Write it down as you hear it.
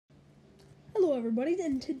Hello everybody,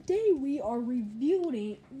 and today we are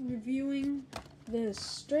reviewing this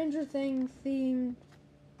Stranger Things themed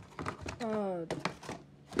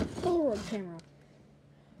Polaroid camera.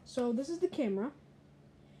 So this is the camera,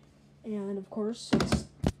 and of course it's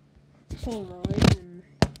Polaroid, and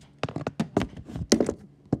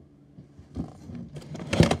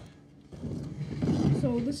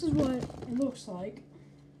so this is what it looks like.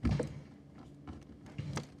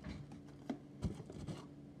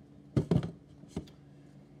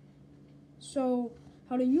 So,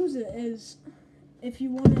 how to use it is, if you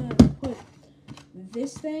want to put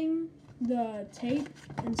this thing, the tape,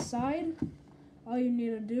 inside, all you need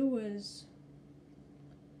to do is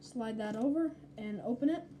slide that over and open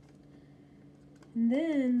it. And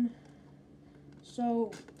then,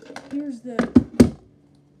 so here's the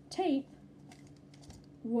tape,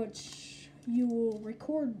 which you will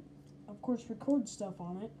record, of course, record stuff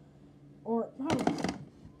on it, or I don't know.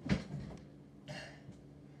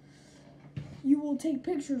 You will take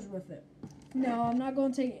pictures with it. Now, I'm not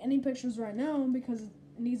going to take any pictures right now because it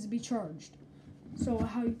needs to be charged. So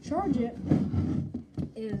how you charge it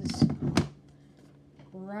is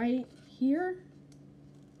right here,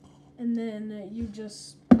 and then you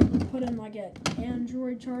just put in like an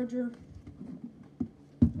Android charger.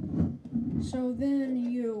 So then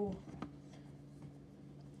you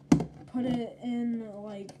put it in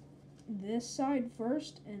like this side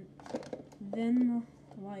first, and then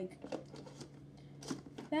like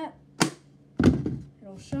that,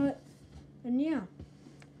 it'll shut, and yeah,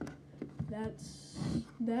 that's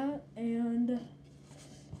that. And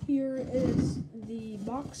here is the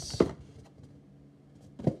box.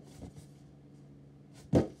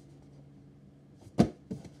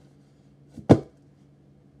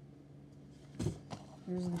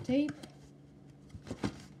 Here's the tape.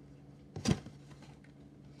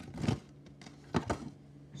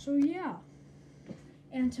 So yeah,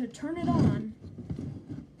 and to turn it on,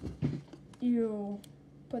 you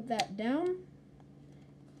put that down,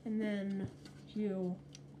 and then you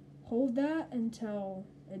hold that until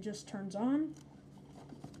it just turns on.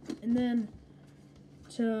 And then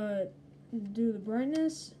to do the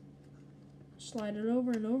brightness, slide it over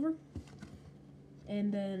and over.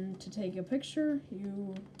 And then to take a picture,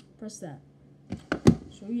 you press that.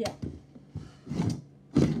 So yeah.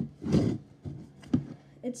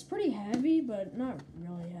 It's pretty heavy, but not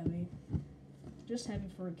really heavy. Just heavy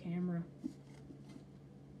for a camera.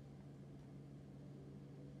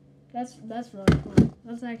 That's really cool.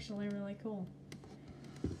 That's actually really cool.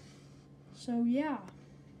 So yeah.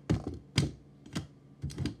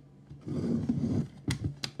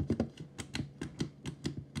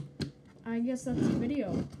 I guess that's the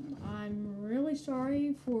video. I'm really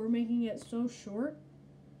sorry for making it so short,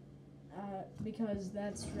 because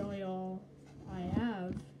that's really all I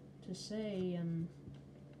have to say and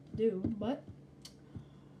do. But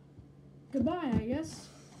goodbye, I guess.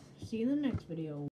 See you in the next video.